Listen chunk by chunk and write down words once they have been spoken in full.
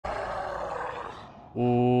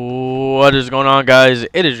What is going on, guys?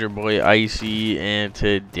 It is your boy Icy, and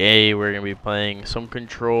today we're gonna be playing some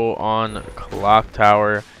Control on Clock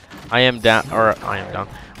Tower. I am back on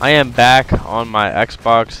my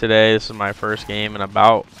Xbox today. This is my first game in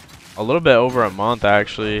about a little bit over a month,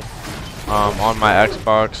 actually, on my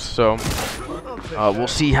Xbox. So we'll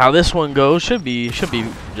see how this one goes. Should be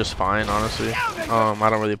just fine, honestly. I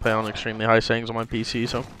don't really play on extremely high settings on my PC,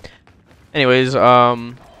 so anyways,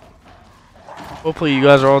 hopefully you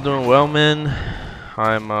guys are all doing well, man.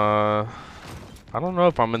 I don't know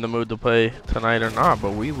if I'm in the mood to play tonight or not,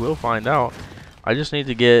 but we will find out. I just need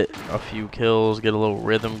to get a few kills, get a little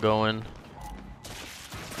rhythm going,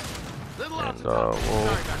 and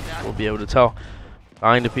we'll be able to tell.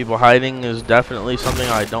 Dying to people hiding is definitely something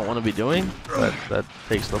I don't want to be doing. That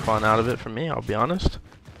takes the fun out of it for me, I'll be honest.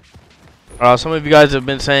 Some of you guys have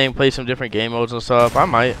been saying play some different game modes and stuff. I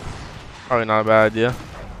might. Probably not a bad idea.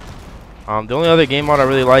 The only other game mode I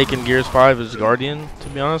really like in Gears 5 is Guardian, to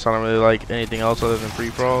be honest. I don't really like anything else other than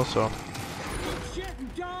free-for-all, so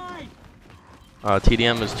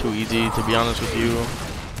TDM is too easy, to be honest with you.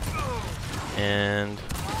 And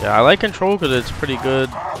yeah, I like Control because it's pretty good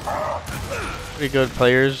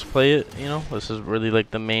players play it, you know. This is really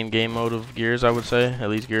like the main game mode of Gears, I would say, at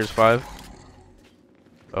least Gears 5.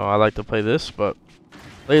 So I like to play this, but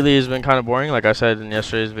lately it's been kind of boring, like I said in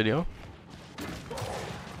yesterday's video.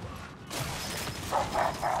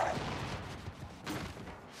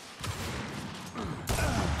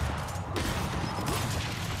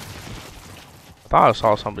 I thought I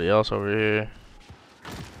saw somebody else over here.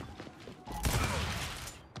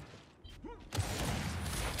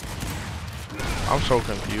 I'm so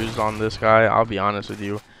confused on this guy, I'll be honest with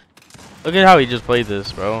you. Look at how he just played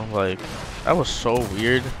this, bro. Like, that was so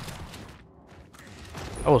weird.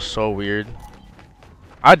 That was so weird.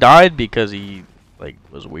 I died because he, like,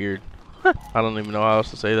 was weird. I don't even know how else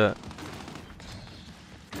to say that.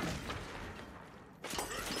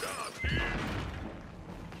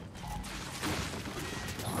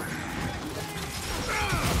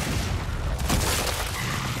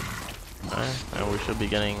 And we should be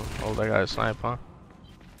getting... Oh, that guy's snipe, huh?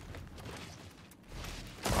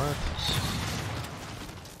 What?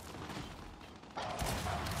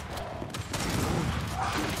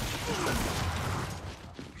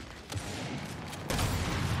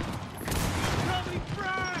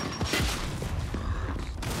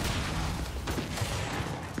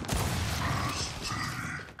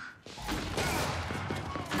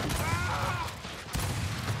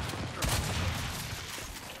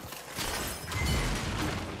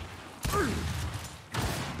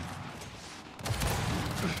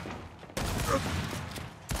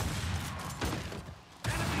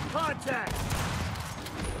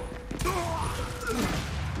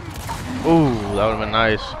 Ooh, that would have been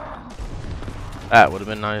nice. That would have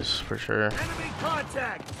been nice for sure. Enemy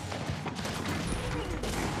contact.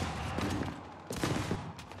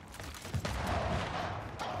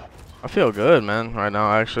 I feel good, man, right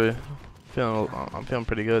now. Actually, I'm feeling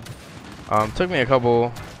pretty good. Took me a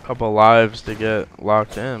couple lives to get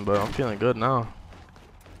locked in, but I'm feeling good now.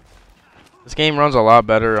 This game runs a lot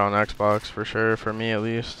better on Xbox for sure, for me at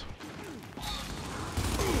least.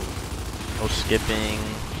 No skipping.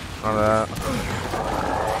 None of that.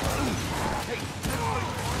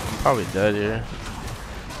 I'm probably dead here.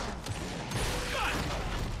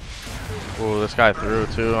 Oh, this guy threw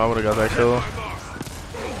too. I would have got that kill.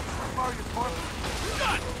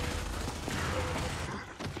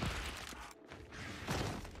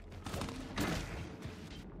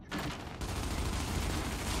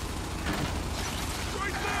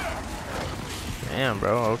 Damn,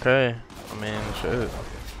 bro. Okay. I mean, shit.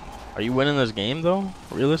 Are you winning this game though?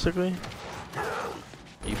 Realistically?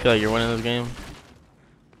 You feel like you're winning this game?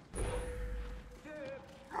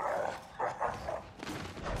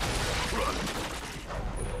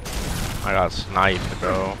 I got sniped,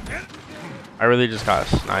 bro. I really just got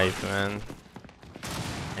sniped, man.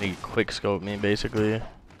 And he quick scoped me basically.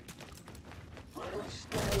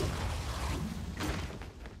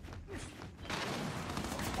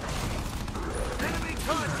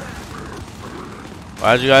 Well,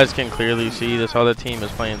 as you guys can clearly see, this other team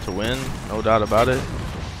is playing to win, no doubt about it.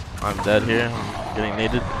 I'm dead here, I'm getting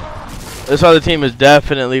naded. This other team is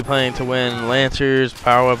definitely playing to win. Lancers,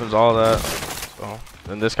 power weapons, all that. So,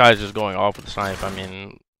 and this guy's just going off with the snipe. I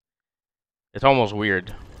mean, it's almost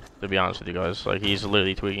weird, to be honest with you guys. Like, he's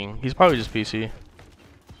literally tweaking. He's probably just PC,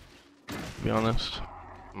 to be honest.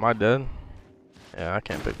 Am I dead? Yeah, I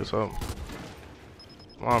can't pick this up.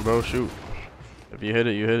 Come on, bro, shoot. If you hit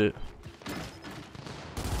it, you hit it.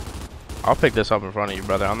 I'll pick this up in front of you,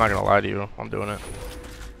 brother. I'm not gonna lie to you. I'm doing it.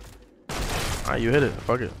 Alright, you hit it.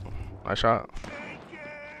 Fuck it. Nice shot.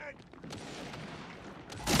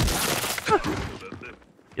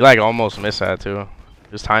 You like almost missed that too.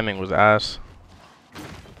 His timing was ass.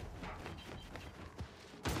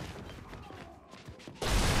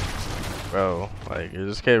 Bro, like, is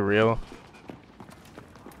this kid real?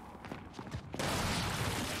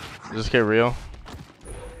 Is this kid real?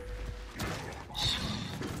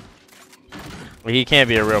 Well, he can't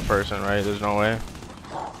be a real person, right? There's no way.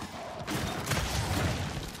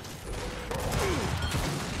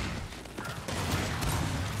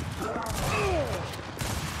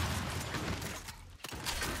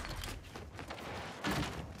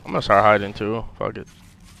 I'm gonna start hiding too. Fuck it.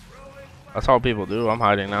 That's all people do. I'm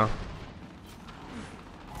hiding now.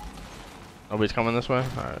 Nobody's coming this way?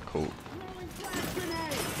 Alright, cool.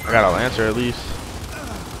 I got a Lancer at least.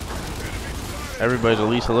 Everybody's at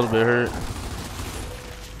least a little bit hurt.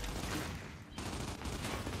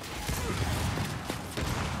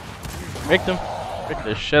 Picked him. Pick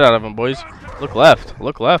the shit out of him, boys. Look left.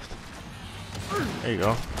 Look left. There you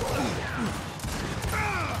go.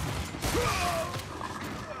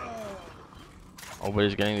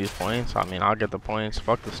 Nobody's getting these points. I mean, I'll get the points.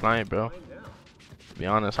 Fuck the snipe, bro. To be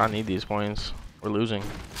honest, I need these points. We're losing.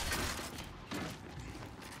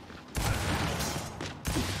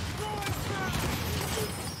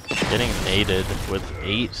 Getting naded with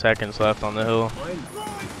 8 seconds left on the hill.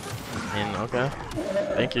 And okay.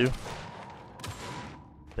 Thank you.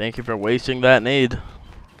 Thank you for wasting that nade.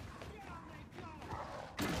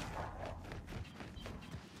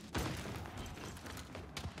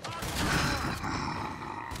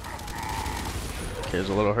 Kid's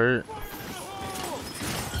a little hurt.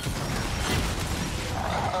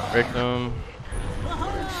 Bricked him.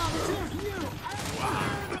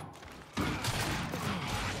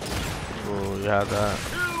 Oh, you had that.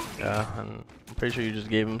 Yeah, and I'm pretty sure you just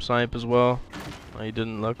gave him snipe as well. No, you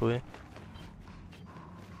didn't, luckily.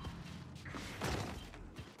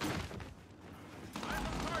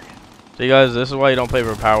 So you guys, this is why you don't play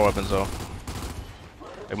for power weapons though.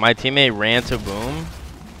 Like, my teammate ran to boom,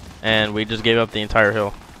 and we just gave up the entire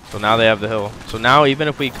hill. So now they have the hill. So now even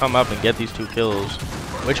if we come up and get these 2 kills,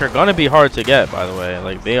 which are gonna be hard to get, by the way,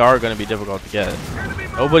 like they are gonna be difficult to get.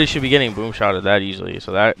 Nobody should be getting boom shotted that easily.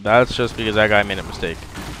 So that's just because that guy made a mistake.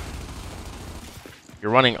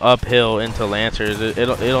 You're running uphill into Lancers.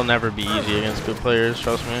 It'll never be easy against good players,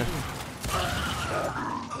 trust me.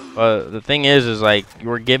 But the thing is like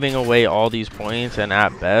we're giving away all these points, and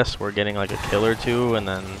at best we're getting like a kill or 2, and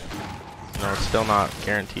then you know it's still not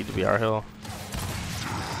guaranteed to be our hill.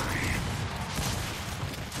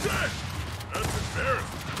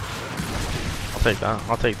 I'll take that.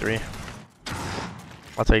 I'll take 3.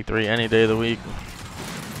 I'll take 3 any day of the week.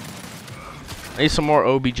 I need some more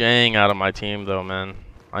OBJing out of my team though, man.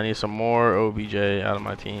 I need some more OBJ out of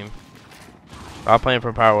my team. Stop playing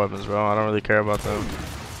for power weapons, bro. I don't really care about them.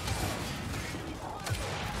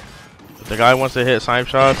 If the guy wants to hit snipe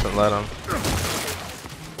shots, then let him.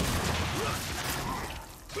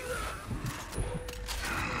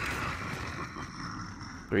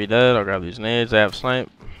 Three dead. I'll grab these nades. They have snipe.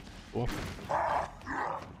 Cool.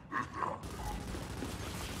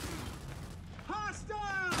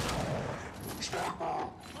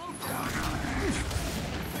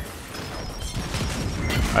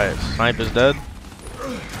 Alright, snipe is dead.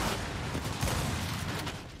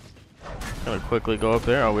 Gonna quickly go up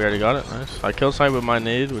there. Oh, we already got it. Nice. I killed snipe with my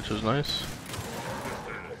nade, which was nice.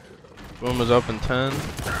 Boom is up in 10.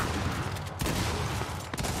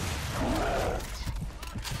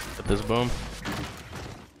 Get this boom.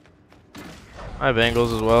 I have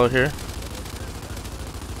angles as well here.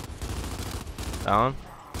 Down.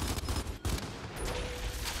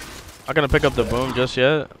 Not gonna pick up the boom just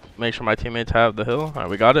yet. Make sure my teammates have the hill. Alright,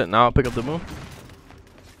 we got it. Now I'll pick up the boom.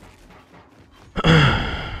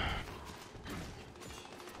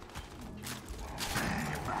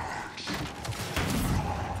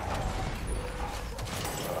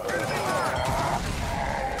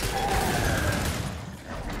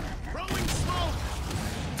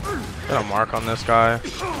 Got a mark on this guy.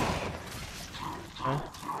 Okay.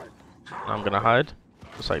 I'm gonna hide,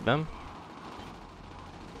 just like them.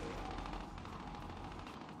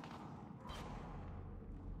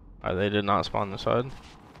 Alright, they did not spawn this side.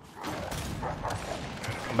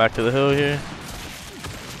 Come back to the hill here.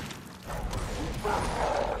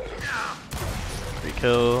 3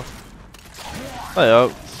 kill. Lay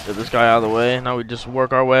up. Get this guy out of the way. Now we just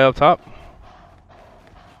work our way up top.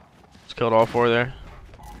 Just killed all 4 there.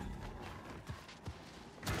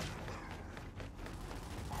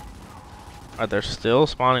 Alright, they're still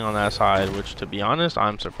spawning on that side, which to be honest,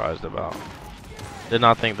 I'm surprised about. Did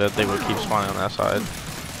not think that they would keep spawning on that side.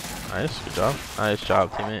 Nice, good job. Nice job,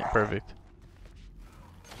 teammate. Perfect.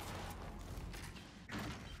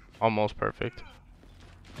 Almost perfect.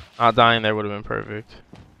 Not dying there would have been perfect.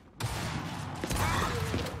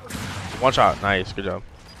 One shot. Nice, good job.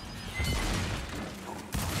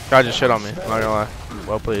 Guy just shit on me, I'm not gonna lie.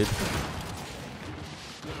 Well played.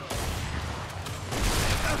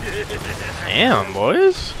 Damn,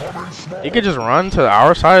 boys. You could just run to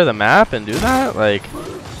our side of the map and do that? Like,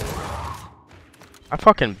 I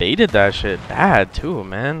fucking baited that shit bad too,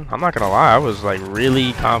 man. I'm not gonna lie, I was like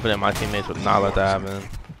really confident my teammates would not let that happen.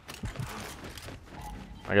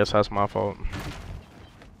 I guess that's my fault.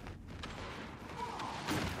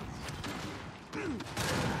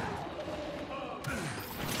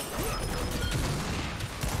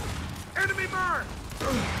 Enemy mark.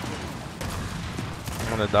 I'm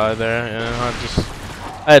gonna die there. Yeah,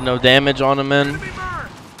 I had no damage on him, man.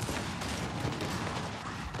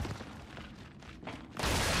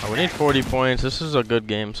 Oh, we need 40 points. This is a good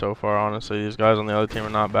game so far, honestly. These guys on the other team are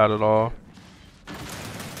not bad at all.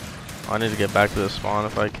 I need to get back to the spawn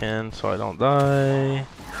if I can, so I don't die.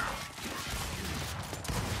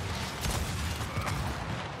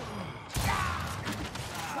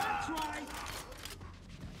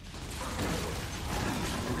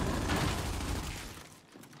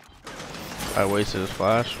 I wasted his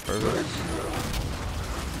flash. Perfect.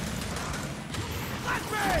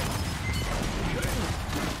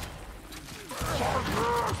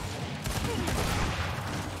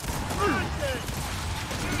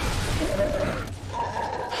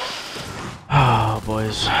 Oh,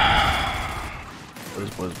 boys.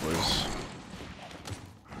 Boys.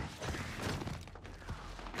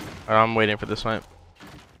 Alright, I'm waiting for this snipe.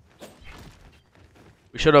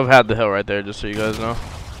 We should have had the hill right there, just so you guys know.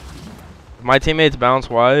 If my teammates bounce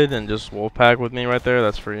wide and just wolfpack with me right there,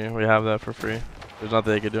 that's free. We have that for free. There's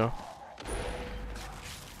nothing they could do.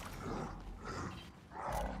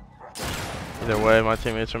 Either way, my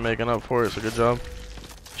teammates are making up for it, so good job.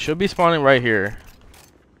 Should be spawning right here.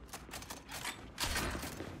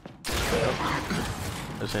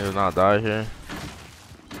 Just need to not die here.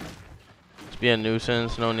 Just be a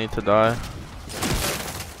nuisance, no need to die.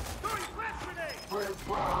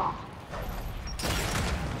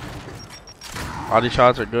 Body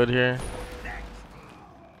shots are good here.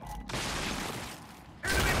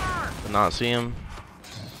 Did not see him.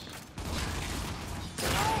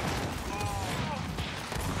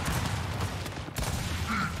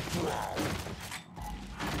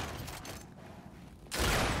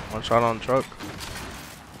 One shot on truck.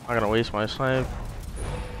 I'm not gonna waste my snipe.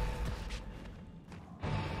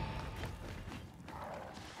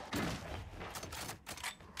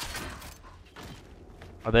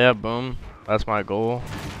 Oh, they have boom. That's my goal.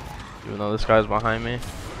 Even though this guy's behind me.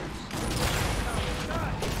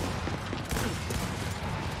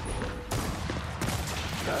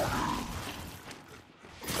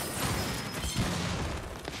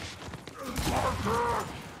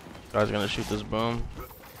 Guy's gonna shoot this boom.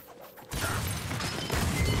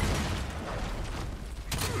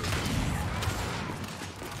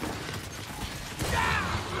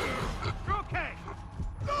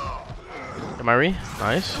 Am I re?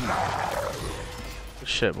 Nice. Good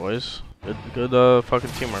shit, boys. Good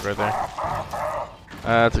fucking teamwork right there.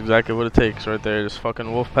 That's exactly what it takes right there. Just fucking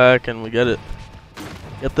wolfpack and we get it.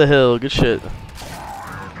 Get the hill. Good shit.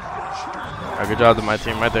 Alright, good job to my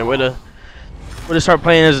team right there. Way to start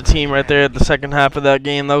playing as a team right there at the second half of that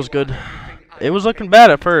game. That was good. It was looking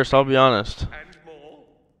bad at first, I'll be honest.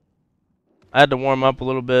 I had to warm up a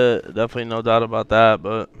little bit. Definitely no doubt about that,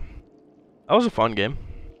 but that was a fun game.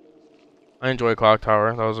 I enjoy Clock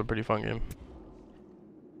Tower. That was a pretty fun game.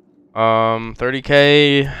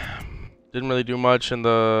 30K. Didn't really do much in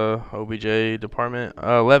the OBJ department.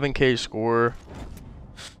 11K score.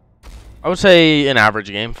 I would say an average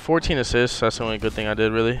game. 14 assists. That's the only good thing I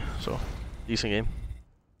did, really. So, decent game.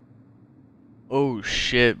 Oh,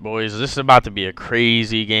 shit, boys. This is about to be a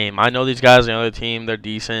crazy game. I know these guys on the other team. They're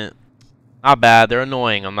decent. Not bad. They're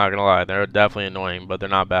annoying. I'm not going to lie. They're definitely annoying, but they're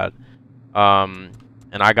not bad. And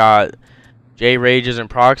I got J Rages and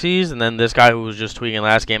Proxies, and then this guy who was just tweaking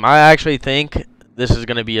last game. I actually think this is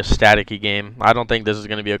going to be a staticky game. I don't think this is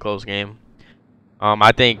going to be a close game.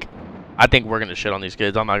 I think we're going to shit on these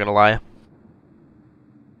kids. I'm not going to lie.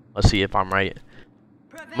 Let's see if I'm right.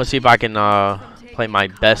 Let's see if I can play my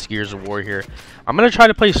best Gears of War here. I'm going to try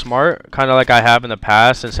to play smart, kind of like I have in the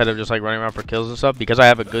past, instead of just like running around for kills and stuff, because I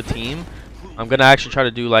have a good team. I'm going to actually try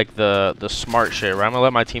to do like the smart shit, right? I'm going to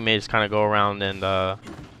let my teammates kind of go around and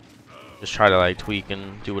just try to like tweak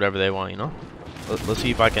and do whatever they want, you know? Let's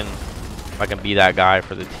see if I can be that guy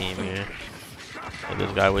for the team here. Let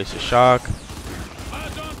this guy waste his shock.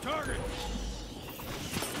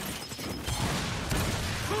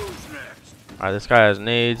 Alright, this guy has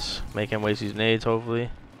nades. Make him waste these nades, hopefully.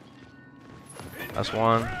 That's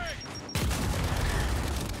one.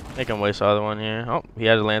 Make him waste the other one here. Oh, he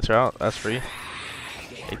had a lancer out. That's free.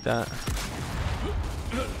 Take that.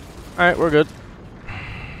 Alright, we're good.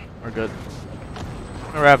 We're good.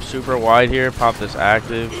 I'm gonna wrap super wide here. Pop this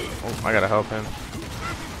active. Oh, I gotta help him.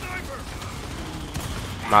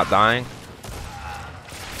 I'm not dying.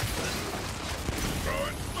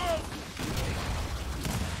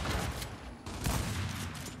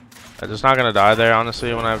 I'm just not gonna die there,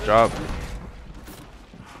 honestly, when I have drop.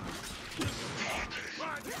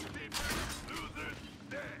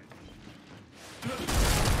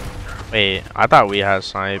 Wait, I thought we had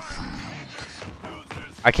snipe.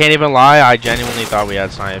 I can't even lie, I genuinely thought we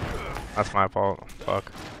had snipe. That's my fault.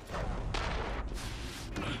 Fuck.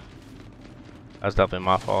 That's definitely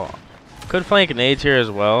my fault. Could flank nades here as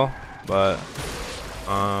well, but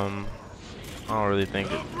I don't really think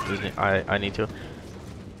I need to.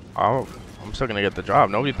 Oh, I'm still gonna get the drop.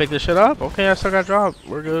 Nobody picked this shit up. Okay, I still got drop.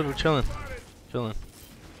 We're good. We're chilling. Chilling.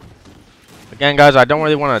 Again, guys, I don't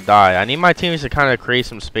really want to die. I need my teammates to kind of create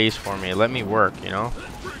some space for me. Let me work, you know?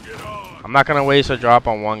 I'm not going to waste a drop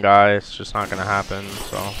on one guy. It's just not going to happen.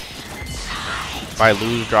 So, if I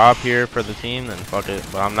lose drop here for the team, then fuck it.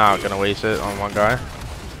 But I'm not going to waste it on one guy.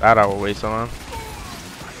 That I will waste it on.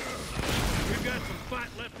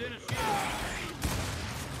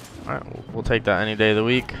 Alright, we'll take that any day of the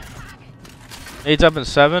week. Nades up in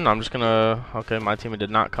 7. I'm just gonna. Okay, my teammate did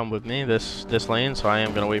not come with me this lane, so I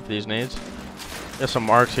am gonna wait for these nades. There's some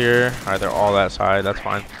marks here. Alright, they're all that side. That's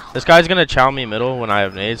fine. This guy's gonna chow me middle when I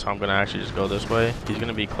have nades, so I'm gonna actually just go this way. He's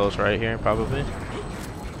gonna be close right here, probably.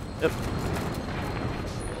 Yep.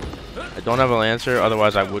 I don't have a lancer,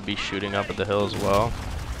 otherwise I would be shooting up at the hill as well.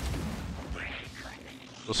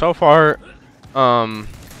 So far, we've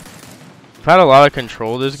had a lot of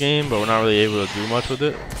control this game, but we're not really able to do much with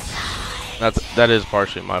it. That is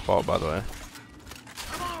partially my fault, by the way.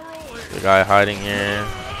 The guy hiding here.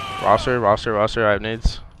 Roster, I have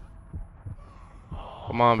nades.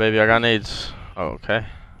 Come on, baby, I got nades. Oh, okay.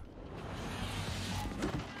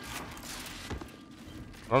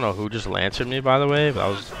 I don't know who just lancered me, by the way, but that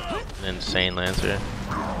was an insane lancer.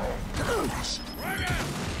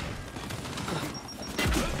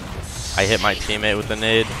 I hit my teammate with the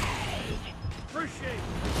nade.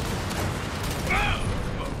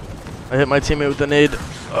 I hit my teammate with the nade.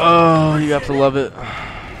 Oh, you have to love it.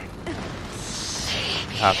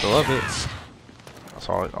 You have to love it. That's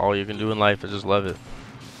all you can do in life is just love it.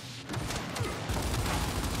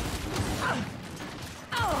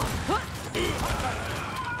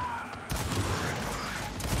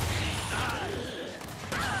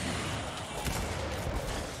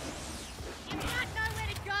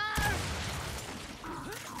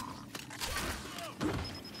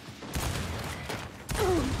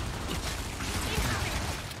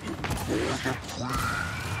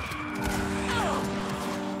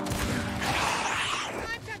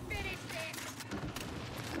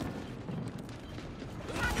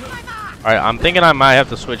 Alright, I'm thinking I might have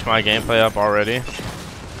to switch my gameplay up already.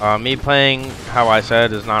 Me playing how I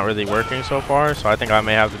said is not really working so far, so I think I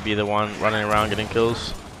may have to be the one running around getting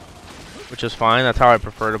kills. Which is fine, that's how I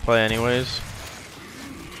prefer to play anyways.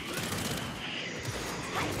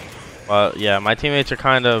 But yeah, my teammates are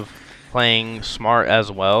kind of playing smart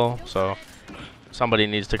as well, so somebody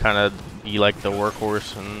needs to kind of be like the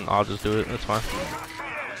workhorse and I'll just do it, that's fine.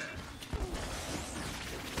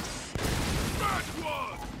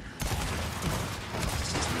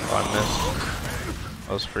 Oh, I missed.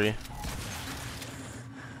 That was free.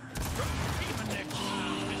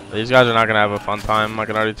 These guys are not gonna have a fun time, I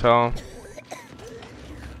can already tell.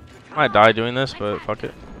 Might die doing this, but fuck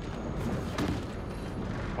it.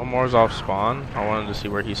 One more is off spawn. I wanted to see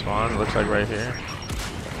where he spawned. It looks like right here.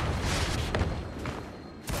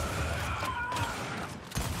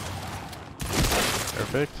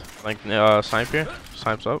 Perfect. Like snipe here.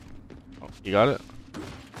 Snipes up. Oh, you got it.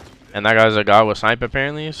 And that guy's a guy with snipe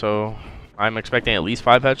apparently, so I'm expecting at least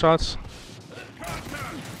 5 headshots.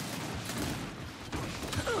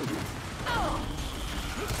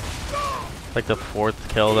 Like the 4th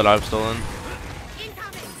kill that I've stolen.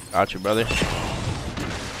 Got you, brother.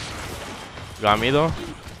 You got me though?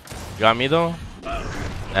 You got me though?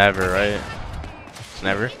 Never, right?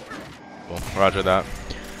 Never? Cool. Roger that.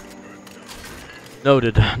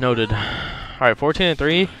 Noted. Noted. Alright, 14 and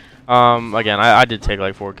 3. Again, I did take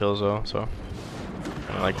like 4 kills though, so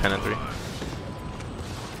like 10 and 3.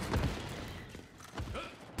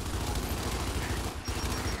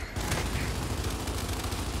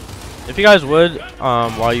 If you guys would,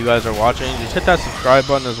 while you guys are watching, just hit that subscribe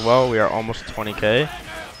button as well. We are almost 20K. I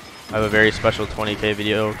have a very special 20K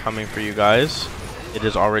video coming for you guys. It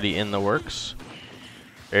is already in the works.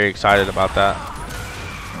 Very excited about that.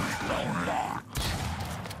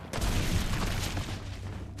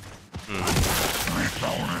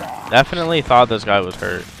 Definitely thought this guy was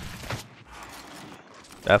hurt.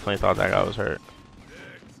 Definitely thought that guy was hurt.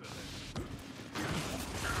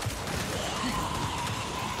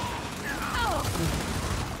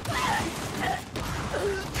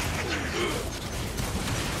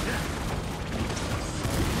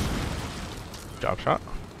 Drop shot.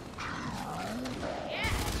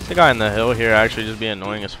 The guy in the hill here actually just being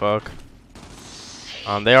annoying as fuck.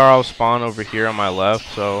 They are all spawn over here on my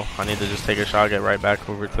left, so I need to just take a shot, get right back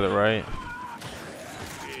over to the right.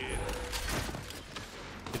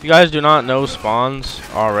 If you guys do not know spawns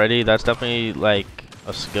already, that's definitely like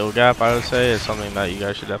a skill gap, I would say. It's something that you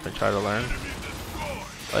guys should definitely try to learn.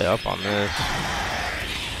 Play up on this.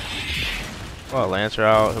 Well, Lancer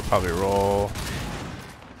out, he'll probably roll.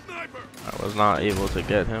 I was not able to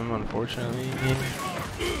get him, unfortunately.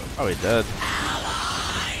 Probably dead.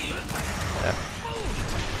 Yeah.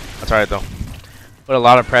 That's alright though. Put a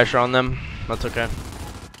lot of pressure on them. That's okay.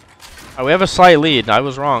 Alright, we have a slight lead. I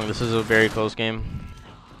was wrong. This is a very close game.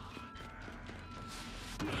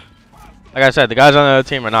 Like I said, the guys on the other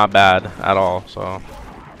team are not bad at all, so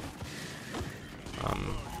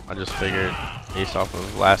I just figured based off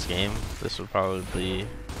of last game this would probably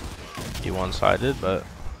be one-sided, but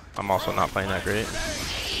I'm also not playing that great.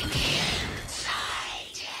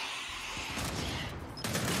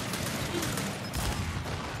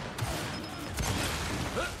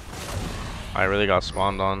 I really got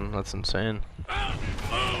spawned on. That's insane.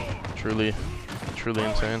 Truly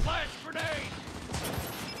insane.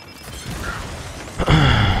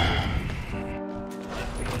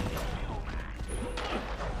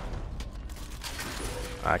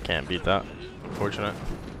 I can't beat that. Unfortunate.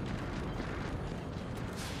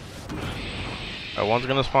 One's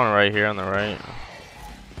gonna spawn right here on the right.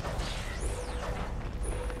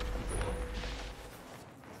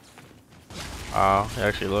 Oh, he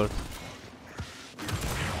actually looked.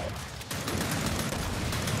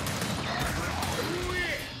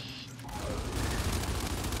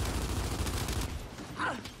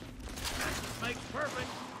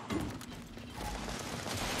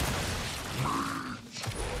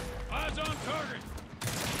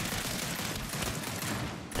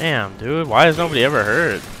 Damn, dude, why is nobody ever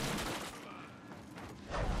hurt?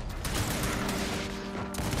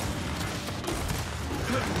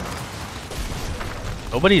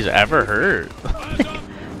 Nobody's ever hurt.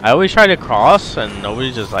 I always try to cross and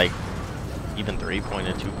nobody's just like even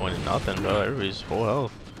 3-pointed, 2-pointed, nothing, bro. Everybody's full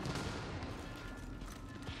health.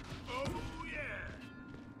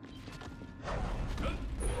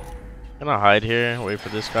 Gonna hide here, wait for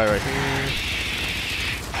this guy right here.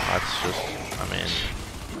 That's just, I mean,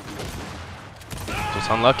 just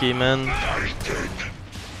unlucky, man.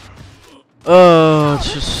 Oh,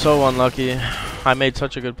 it's just so unlucky. I made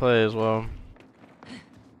such a good play as well.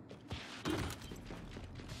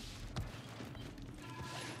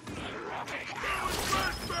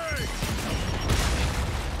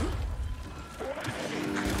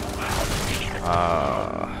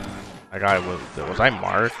 That guy was I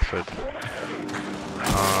marked? Like,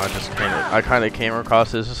 I kind of came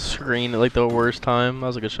across his screen at like the worst time. That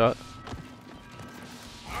was a good shot.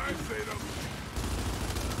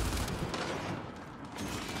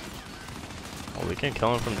 Oh, we can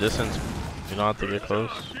kill him from distance. You don't have to get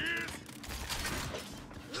close.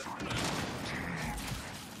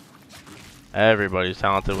 Everybody's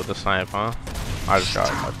talented with the snipe, huh? I just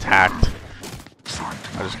got attacked.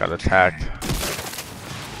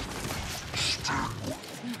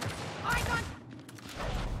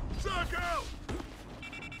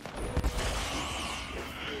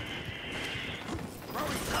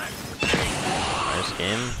 Nice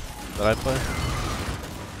game that I play.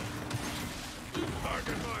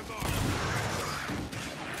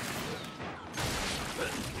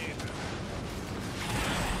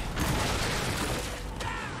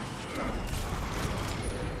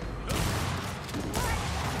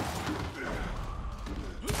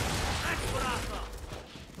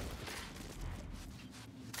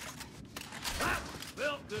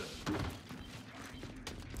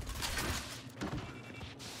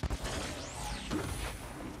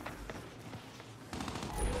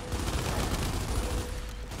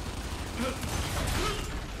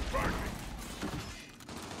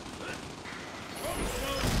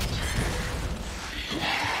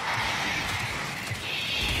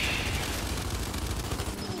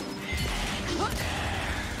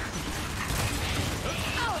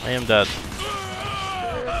 I am dead.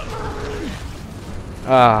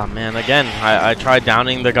 Ah, man, again, I tried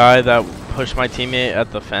downing the guy that pushed my teammate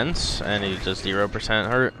at the fence, and he's just 0%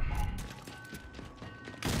 hurt.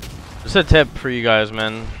 Just a tip for you guys,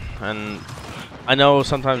 man, and I know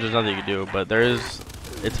sometimes there's nothing you can do, but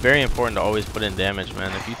it's very important to always put in damage,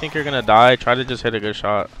 man. If you think you're gonna die, try to just hit a good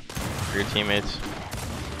shot for your teammates.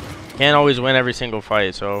 You can't always win every single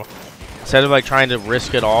fight, so instead of like trying to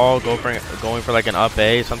risk it all, going for like an up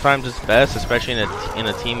A, sometimes it's best, especially in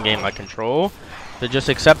a team game like Control, to just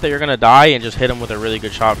accept that you're gonna die and just hit them with a really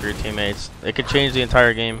good shot for your teammates. It could change the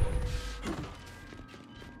entire game.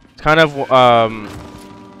 It's kind of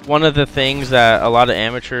one of the things that a lot of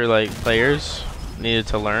amateur like players needed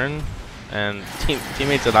to learn, and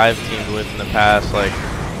teammates that I've teamed with in the past, like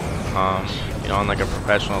you know, on like a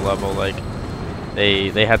professional level, like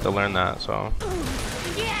they had to learn that. So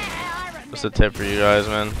just a tip for you guys,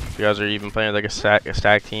 man. If you guys are even playing like a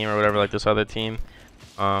stack team or whatever, like this other team,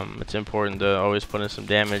 it's important to always put in some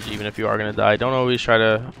damage, even if you are gonna die. Don't always try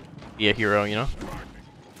to be a hero, you know.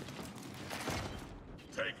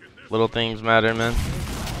 Little things matter, man.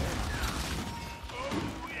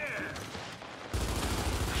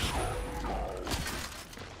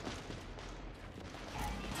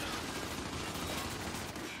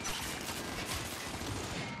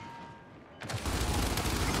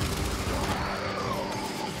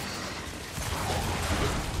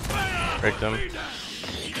 Break them.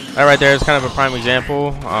 That right there is kind of a prime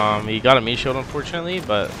example. He got a me shield, unfortunately,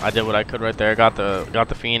 but I did what I could right there. Got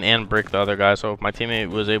the fiend and bricked the other guy. So if my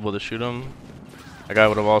teammate was able to shoot him, that guy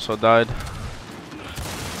would have also died.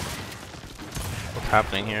 What's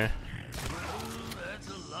happening here?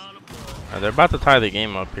 They're about to tie the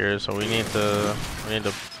game up here, so we need to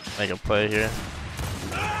make a play here.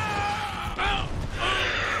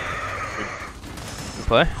 Good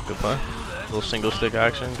play. Good play. Little single stick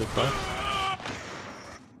action. Good play.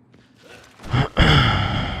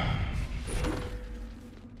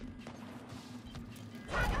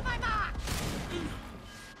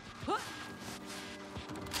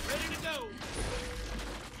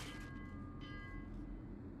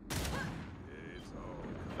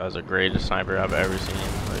 That was the greatest sniper I've ever seen.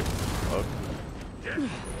 Like, fuck.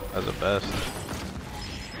 That was the best.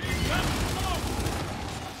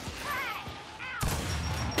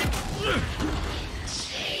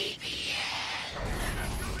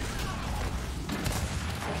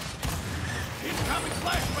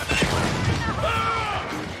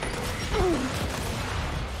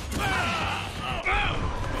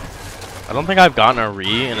 I don't think I've gotten a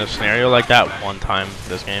re in a scenario like that one time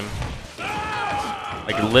this game.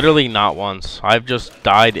 Like literally not once. I've just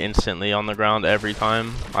died instantly on the ground every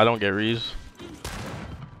time. I don't get re's.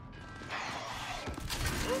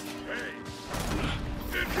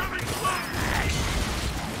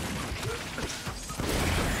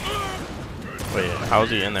 Wait, how is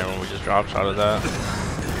he in there when we just drop shotted that?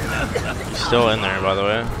 He's still in there, by the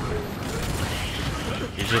way.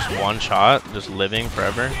 He's just one shot, just living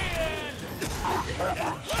forever.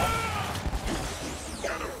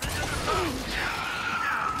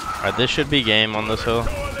 Alright, this should be game on this hill.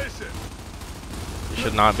 It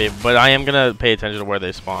should not be, but I am gonna pay attention to where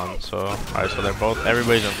they spawn. So, alright, so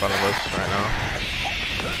everybody's in front of us right now.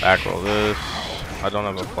 Back roll this. I don't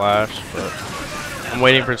have a flash, but I'm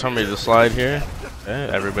waiting for somebody to slide here.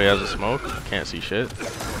 Okay, everybody has a smoke. Can't see shit.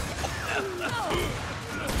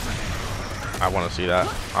 I want to see that.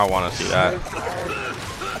 I want to see that.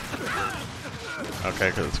 Okay,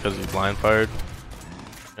 it's because he's blind fired.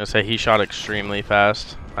 I'm gonna say he shot extremely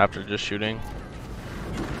fast after just shooting.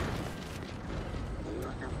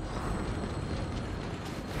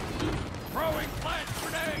 Throwing flash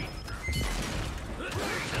grenade.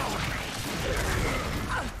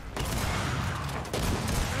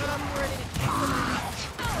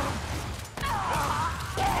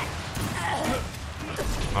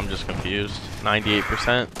 I'm just confused.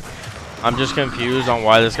 98%. I'm just confused on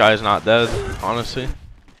why this guy's not dead, honestly.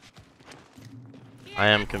 I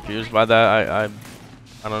am confused by that.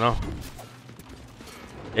 I don't know.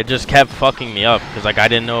 It just kept fucking me up because like I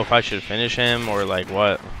didn't know if I should finish him or like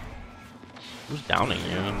what. Who's downing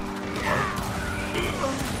you?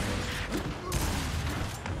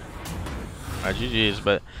 Alright, GG's,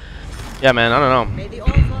 but yeah, man, I don't know.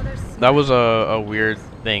 That was a weird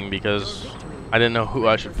thing because I didn't know who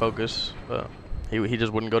I should focus, but he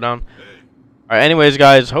just wouldn't go down. Alright, anyways,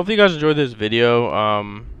 guys, hopefully you guys enjoyed this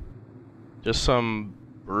video. Just some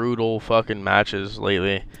brutal fucking matches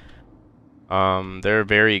lately. They're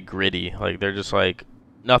very gritty. Like, they're just like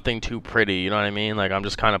nothing too pretty, you know what I mean? Like, I'm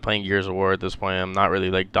just kind of playing Gears of War at this point. I'm not really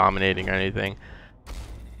like dominating or anything.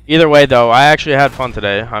 Either way, though, I actually had fun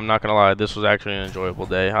today. I'm not gonna lie, this was actually an enjoyable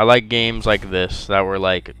day. I like games like this that were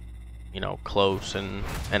like, you know, close and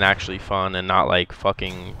actually fun and not like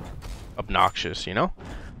fucking obnoxious, you know.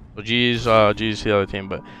 So GG's to the other team.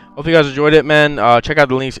 But hope you guys enjoyed it, man. Check out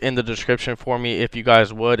the links in the description for me if you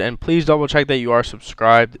guys would, and please double check that you are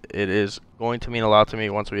subscribed. It is going to mean a lot to me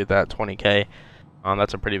once we hit that 20K.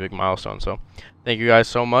 That's a pretty big milestone. So thank you guys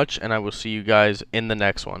so much, and I will see you guys in the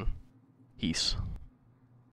next one. Peace.